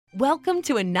Welcome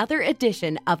to another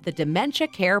edition of the Dementia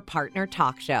Care Partner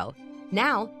Talk Show.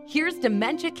 Now, here's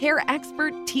dementia care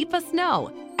expert Teepa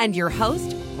Snow and your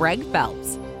host, Greg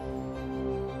Phelps.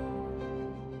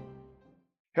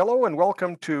 Hello and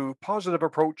welcome to Positive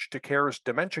Approach to Care's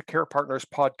Dementia Care Partners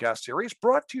podcast series,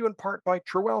 brought to you in part by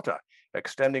Trewelta,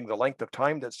 extending the length of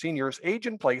time that seniors age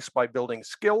in place by building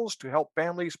skills to help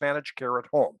families manage care at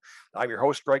home. I'm your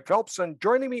host, Greg Phelps, and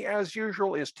joining me as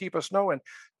usual is Teepa Snow. And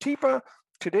Teepa,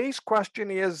 today's question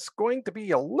is going to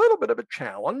be a little bit of a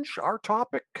challenge. Our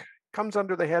topic comes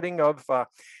under the heading of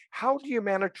how do you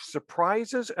manage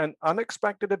surprises and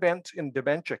unexpected events in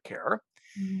dementia care?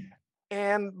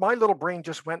 And my little brain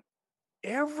just went,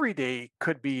 every day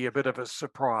could be a bit of a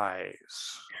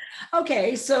surprise.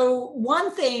 Okay, so one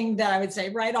thing that I would say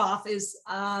right off is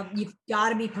you've got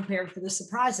to be prepared for the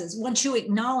surprises. Once you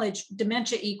acknowledge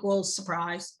dementia equals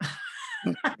surprise.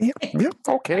 Yep,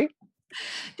 okay.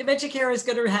 Dementia care is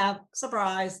going to have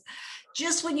surprise.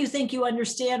 Just when you think you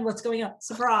understand what's going on,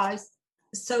 surprise.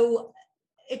 So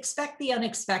expect the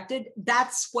unexpected.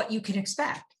 That's what you can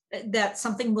expect. That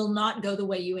something will not go the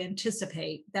way you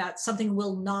anticipate, that something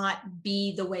will not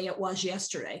be the way it was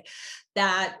yesterday,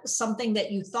 that something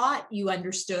that you thought you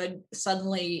understood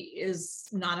suddenly is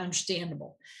not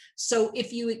understandable. So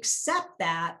if you accept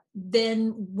that,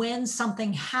 then when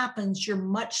something happens, you're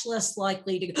much less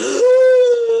likely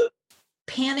to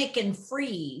panic and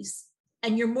freeze,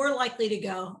 and you're more likely to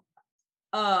go,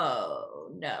 oh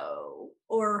no,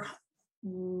 or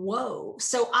whoa.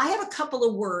 So I have a couple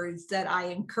of words that I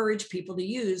encourage people to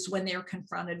use when they're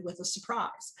confronted with a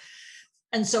surprise.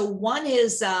 And so one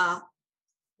is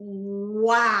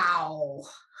wow.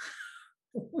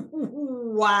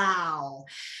 Wow.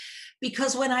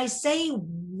 Because when I say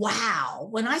wow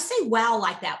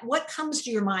like that, what comes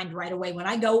to your mind right away when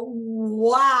I go,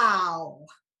 wow?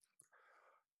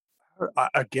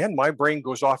 Again, my brain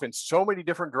goes off in so many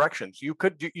different directions. You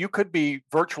could be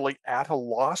virtually at a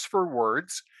loss for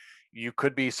words. You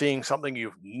could be seeing something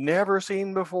you've never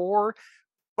seen before,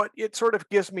 but it sort of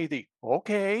gives me the,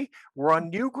 okay, we're on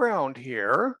new ground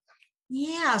here.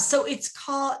 Yeah, so it's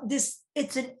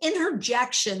an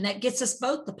interjection that gets us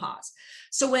both to pause.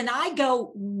 So when I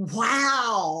go,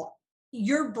 wow,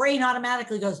 your brain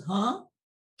automatically goes, huh?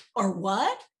 Or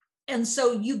what? And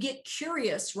so you get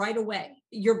curious right away.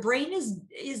 Your brain is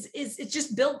it's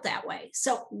just built that way.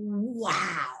 So,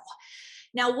 wow.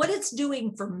 Now, what it's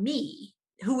doing for me,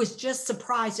 who was just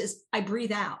surprised, is I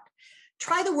breathe out.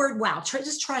 Try the word wow.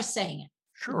 Just try saying it.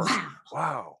 Sure.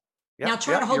 Wow. Yep, now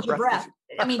try to hold your breath.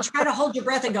 Try to hold your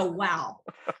breath and go, wow.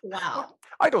 Wow.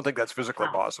 I don't think that's physically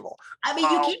possible.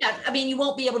 You can't. You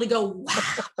won't be able to go,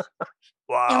 wow.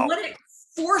 Wow. And what it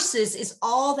forces is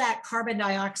all that carbon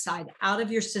dioxide out of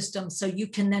your system, so you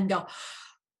can then go,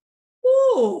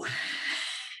 ooh.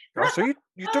 So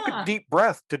you took a deep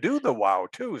breath to do the wow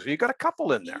too. So you got a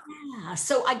couple in there. Yeah,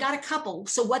 so I got a couple.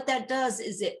 So what that does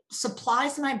is it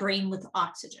supplies my brain with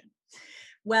oxygen.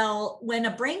 Well, when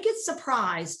a brain gets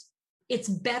surprised, it's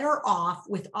better off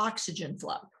with oxygen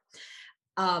flow.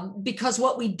 Because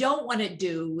what we don't want it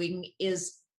doing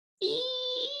is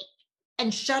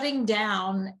and shutting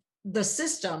down the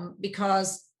system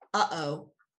because,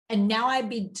 and now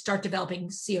start developing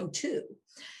CO2,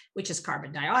 which is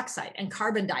carbon dioxide. And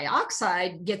carbon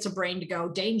dioxide gets a brain to go,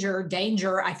 danger,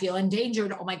 danger, I feel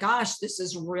endangered. Oh my gosh, this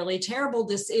is really terrible.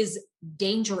 This is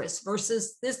dangerous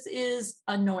versus this is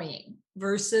annoying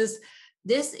versus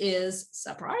this is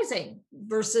surprising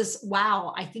versus,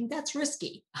 wow, I think that's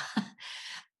risky.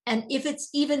 And if it's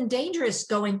even dangerous,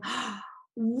 going,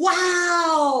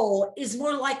 wow, is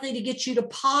more likely to get you to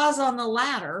pause on the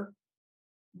ladder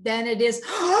than it is,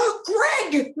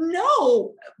 Greg,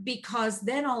 no, because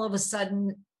then all of a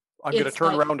sudden I'm going to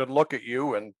turn around and look at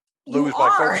you and lose my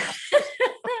focus.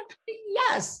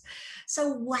 Yes. So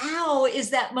wow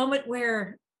is that moment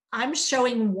where I'm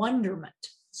showing wonderment.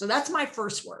 So that's my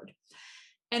first word.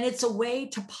 And it's a way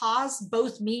to pause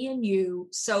both me and you.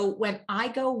 So when I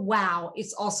go, wow,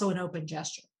 it's also an open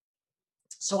gesture.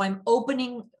 So I'm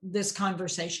opening this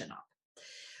conversation up.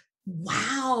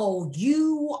 Wow,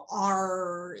 you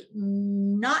are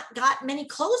not got many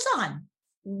clothes on.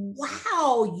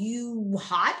 Wow, you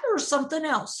hot or something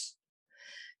else?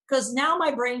 Because now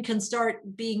my brain can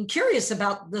start being curious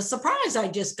about the surprise I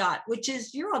just got, which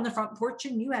is you're on the front porch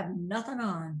and you have nothing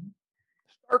on.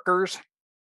 Starkers.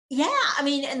 Yeah,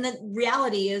 and the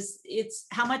reality is, it's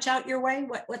how much out your way?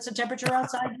 What's the temperature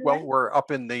outside? Well, we're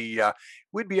up in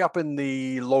we'd be up in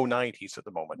the low 90s at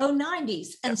the moment. Low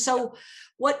 90s. And so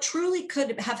what truly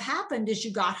could have happened is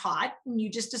you got hot and you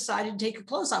just decided to take your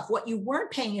clothes off. What you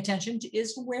weren't paying attention to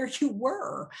is where you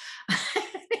were.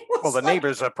 Well, the It's like,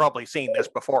 neighbors have probably seen this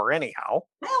before anyhow.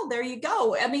 well, there you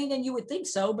go. I mean, and you would think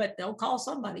so, but they'll call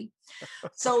somebody.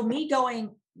 So me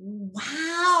going,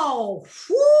 wow,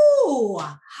 whoo,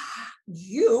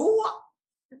 you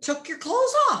took your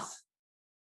clothes off.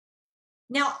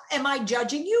 Now, am I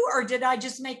judging you, or did I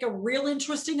just make a real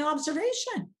interesting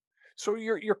observation? So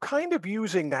you're kind of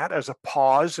using that as a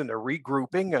pause and a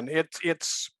regrouping, and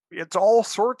it's all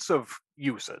sorts of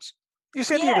uses. You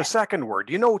said you had a Yeah, second word.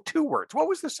 You know, two words. What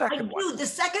was the I second one? do. The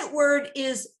second word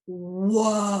is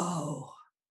whoa.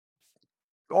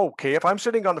 Okay, if I'm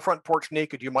sitting on the front porch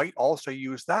naked, you might also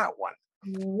use that one.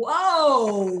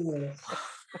 Whoa.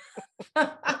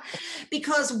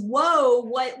 Because whoa,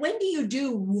 when do you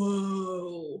do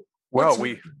whoa? Well,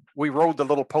 What's we rode the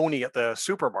little pony at the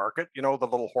supermarket. You know, the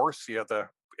little horse. Yeah,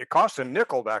 it cost a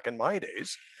nickel back in my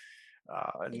days.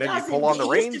 And it then you does pull on the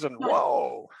it used to reins, and be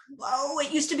whoa! whoa,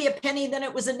 it used to be a penny, then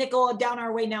it was a nickel down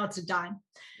our way, now it's a dime.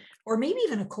 Or maybe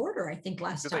even a quarter, I think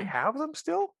last Do they time. have them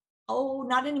still? Oh,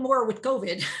 not anymore with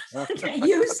COVID. They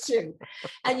used to.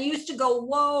 And you used to go,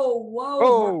 whoa, whoa,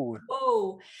 Oh,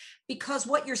 whoa, because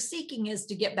what you're seeking is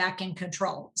to get back in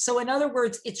control. So in other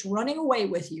words, it's running away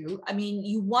with you. I mean,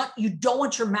 you don't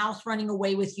want your mouth running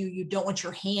away with you. You don't want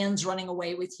your hands running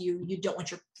away with you. You don't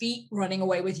want your feet running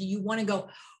away with you. You want to go,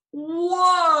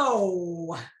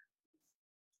 whoa.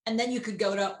 And then you could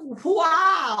go to,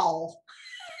 wow.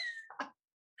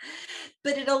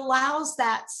 But it allows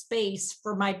that space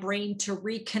for my brain to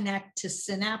reconnect to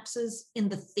synapses in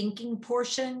the thinking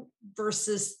portion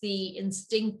versus the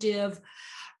instinctive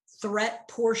threat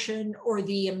portion or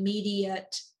the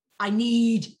immediate I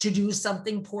need to do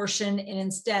something portion. And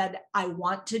instead, I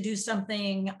want to do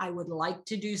something. I would like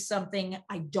to do something.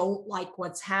 I don't like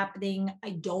what's happening. I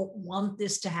don't want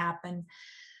this to happen.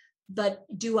 But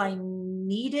do I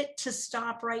need it to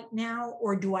stop right now,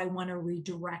 or do I want to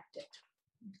redirect it?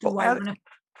 Do well, I want to?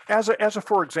 as a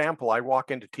for example, I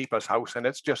walk into Tipa's house and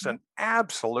it's just an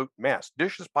absolute mess.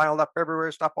 Dishes piled up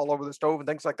everywhere, stuff all over the stove and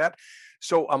things like that.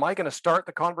 So am I going to start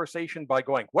the conversation by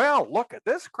going, "Well, look at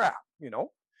this crap," you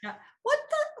know? Yeah. What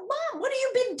the mom? What have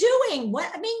you been doing?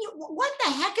 What I mean, what the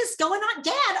heck is going on,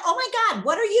 Dad? Oh my God,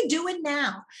 what are you doing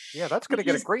now? Yeah, that's going to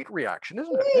get a Because great reaction,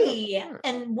 isn't it? Yeah.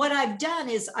 and what I've done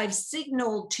is I've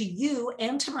signaled to you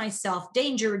and to myself,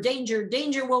 danger, danger,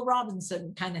 danger, Will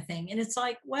Robinson kind of thing. And it's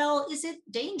like, well, is it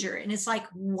danger? And it's like,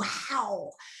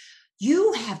 wow,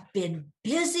 you have been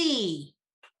busy.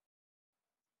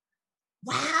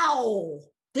 Wow.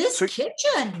 This So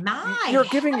kitchen, my you're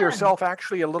giving heaven. yourself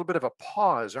actually a little bit of a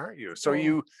pause, aren't you? So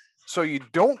you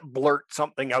don't blurt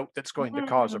something out that's going to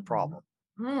cause a Mhm. problem.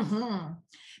 Mhm.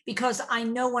 Because I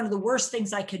know one of the worst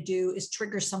things I could do is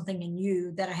trigger something in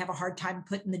you that I have a hard time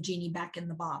putting the genie back in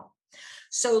the bottle.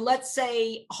 So let's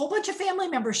say a whole bunch of family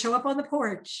members show up on the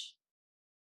porch.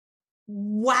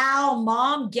 Wow,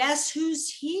 mom, guess who's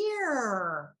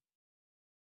here?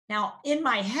 Now, in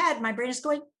my head, my brain is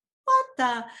going, what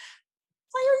the?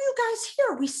 Why are you guys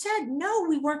here? We said no,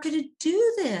 we weren't going to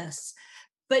do this.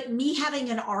 But me having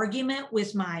an argument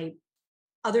with my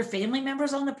other family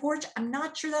members on the porch, I'm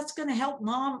not sure that's going to help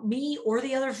mom, me, or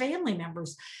the other family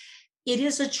members. It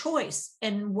is a choice.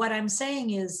 And what I'm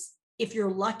saying is, if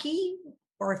you're lucky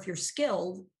or if you're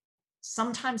skilled,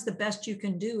 sometimes the best you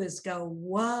can do is go,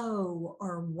 whoa,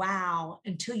 or wow,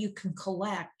 until you can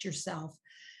collect yourself,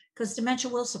 because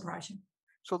dementia will surprise you.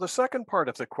 So the second part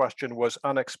of the question was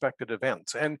unexpected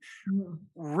events. And Mm.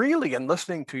 really, in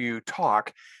listening to you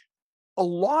talk, a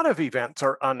lot of events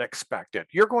are unexpected.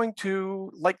 You're going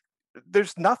to like,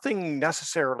 there's nothing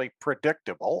necessarily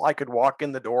predictable. I could walk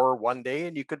in the door one day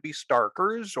and you could be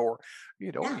Starkers, or,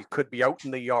 Yeah. you could be out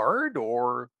in the yard,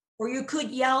 or, Or you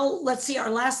could yell, let's see, our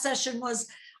last session was,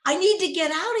 I need to get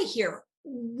out of here.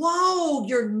 Whoa,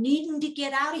 you're needing to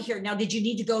get out of here. Now, did you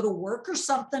need to go to work or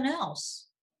something else?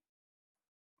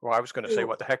 well, I was going to say, Ooh.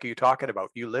 what the heck are you talking about?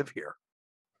 You live here.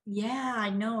 Yeah, I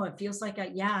know. It feels like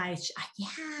yeah.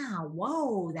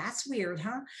 Whoa, that's weird,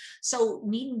 huh? So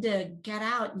needing to get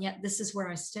out, and yet this is where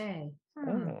I stay.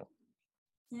 Oh.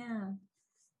 Yeah.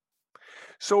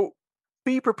 So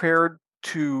be prepared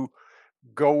to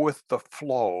go with the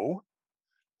flow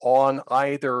on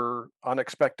either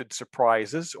unexpected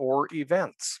surprises or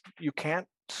events. You can't,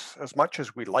 as much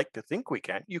as we like to think we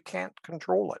can, you can't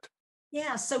control it.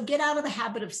 Yeah. So get out of the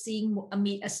habit of seeing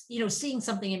seeing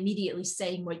something immediately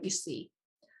saying what you see.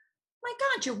 My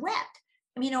God, you're wet.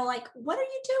 I mean, like, what are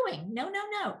you doing? No, no,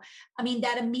 no. I mean,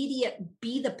 that immediate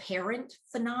be the parent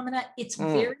phenomena, it's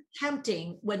Mm, very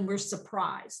tempting when we're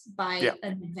surprised yeah. by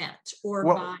an event or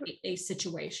Well, by a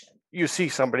situation. you see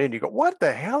somebody and you go, "What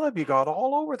the hell have you got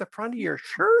all over the front of your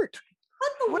shirt?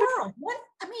 What in the What have world? What?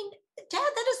 I mean, Dad,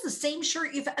 that is the same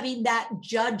shirt that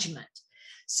judgment.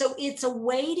 So it's a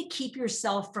way to keep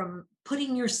yourself from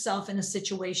putting yourself in a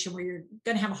situation where you're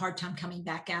going to have a hard time coming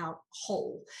back out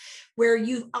whole, where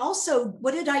you also,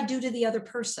 what did I do to the other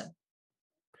person?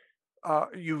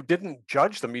 You didn't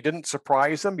judge them. You didn't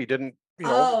surprise them. You didn't,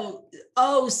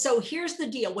 So here's the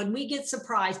deal. When we get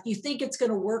surprised, do you think it's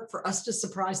going to work for us to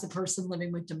surprise the person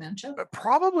living with dementia?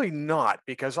 Probably not,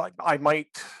 because I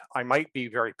might be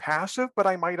very passive, but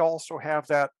I might also have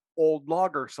that old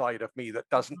logger side of me that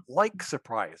doesn't like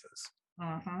surprises.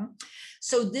 Uh-huh.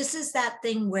 So this is that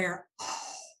thing where,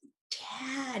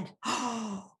 Dad,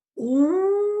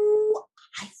 ooh,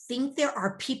 I think there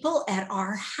are people at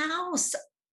our house.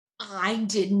 I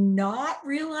did not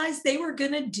realize they were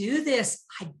going to do this.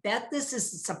 I bet this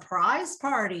is a surprise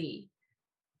party.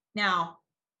 Now,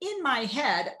 in my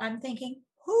head, I'm thinking,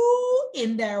 who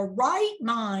in their right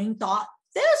mind thought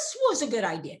this was a good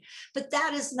idea? But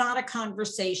that is not a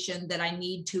conversation that I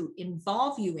need to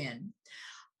involve you in.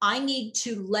 I need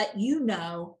to let you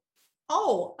know,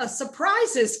 oh, a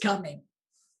surprise is coming.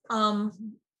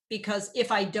 Because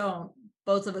if I don't,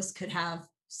 both of us could have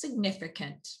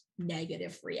significant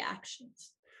negative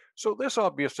reactions. So this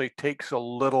obviously takes a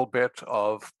little bit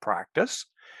of practice.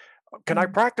 Can I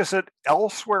practice it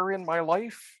elsewhere in my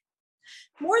life?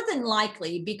 More than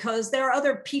likely, because there are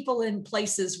other people in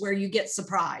places where you get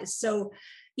surprised. So,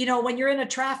 when you're in a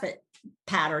traffic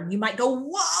pattern, you might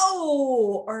go,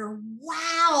 whoa, or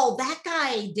wow, that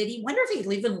guy, did he wonder if he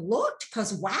even looked?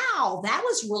 Because wow, that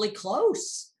was really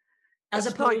close.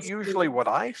 That's not usually what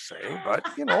I say, but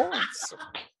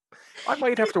I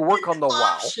might have to work on the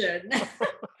wow.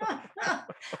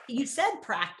 You said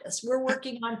practice. We're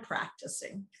working on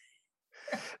practicing.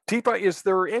 Teepa, is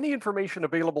there any information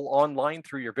available online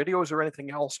through your videos or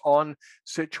anything else on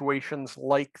situations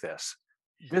like this?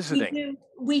 Visiting.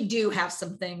 We do have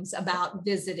some things about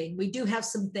visiting. We do have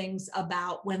some things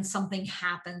about when something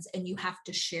happens and you have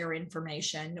to share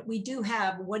information. We do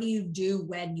have, what do you do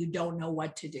when you don't know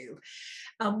what to do?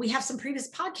 We have some previous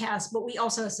podcasts, but we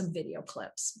also have some video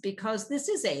clips, because this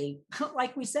is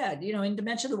like we said, in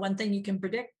dementia, the one thing you can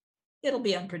predict, it'll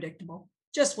be unpredictable.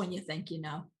 Just when you think you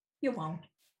won't.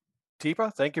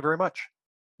 Teepa, thank you very much.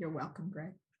 You're welcome,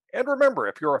 Greg. And remember,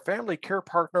 if you're a family care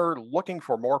partner looking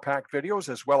for more PAC videos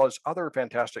as well as other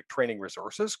fantastic training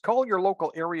resources, call your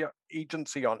local area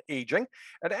agency on aging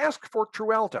and ask for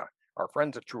Trualta. Our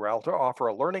friends at Trualta offer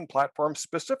a learning platform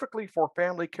specifically for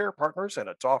family care partners, and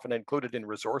it's often included in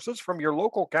resources from your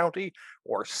local county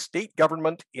or state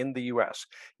government in the U.S.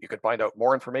 You can find out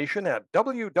more information at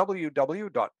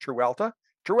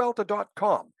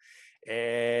www.trualta.com.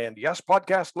 And yes,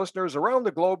 podcast listeners around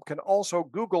the globe can also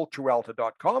Google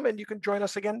Trualta.com, and you can join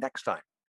us again next time.